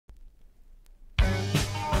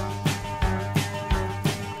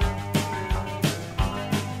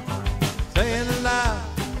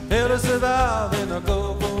survive in the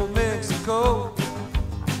Gulf of Mexico.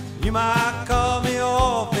 You might call me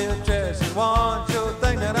off the trash, and one sure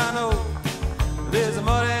thing that I know, there's a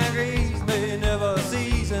mud and grease may never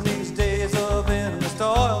cease in these days of endless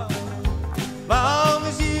toil. Long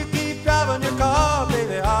as you keep driving your car,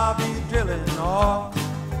 baby, I'll be drilling oil.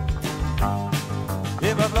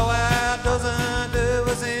 If a blowout doesn't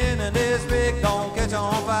do us in and this rig don't catch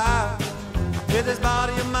on fire, if this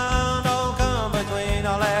body of mine don't come between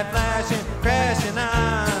all that flashing, crashing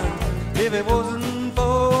iron, if it wasn't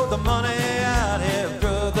for the money I'd have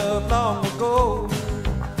drugged up long ago.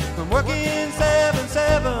 I'm working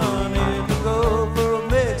 7-7 in the Gulf of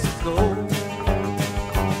Mexico.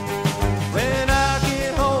 When I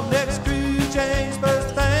get home next cruise change,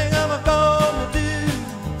 first thing I'm gonna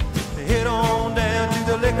do, head on down to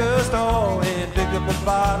the liquor store and pick up a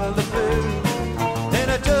bottle of booze. And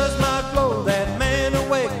I just might blow that man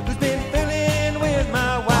away who's been fooling with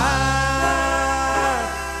my wife.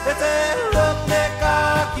 It's a roughneck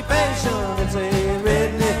occupation, it's a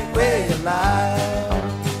redneck way of life.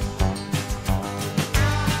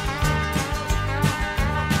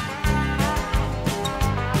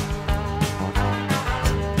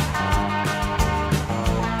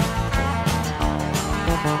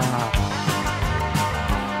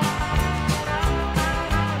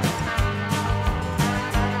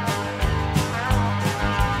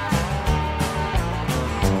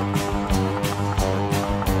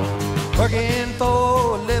 Working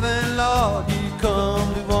for a living, Lord, you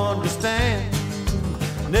come to understand.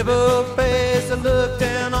 Never face to look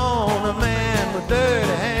down on a man with dirty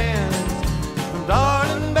hands.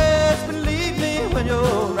 Darling, best believe me when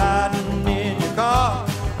you're riding in your car,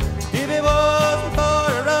 if it wasn't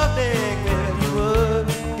for a roughneck, well, you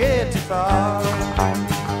wouldn't get too far.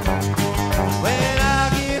 When I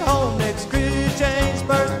get home next cruise change,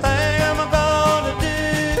 first thing I'm gonna do,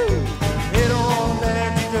 head on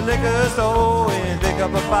down to the liquor store and pick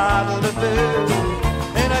up a bottle of booze.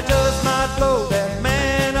 And I just might blow that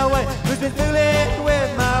man away who's been fooling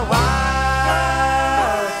with my wife.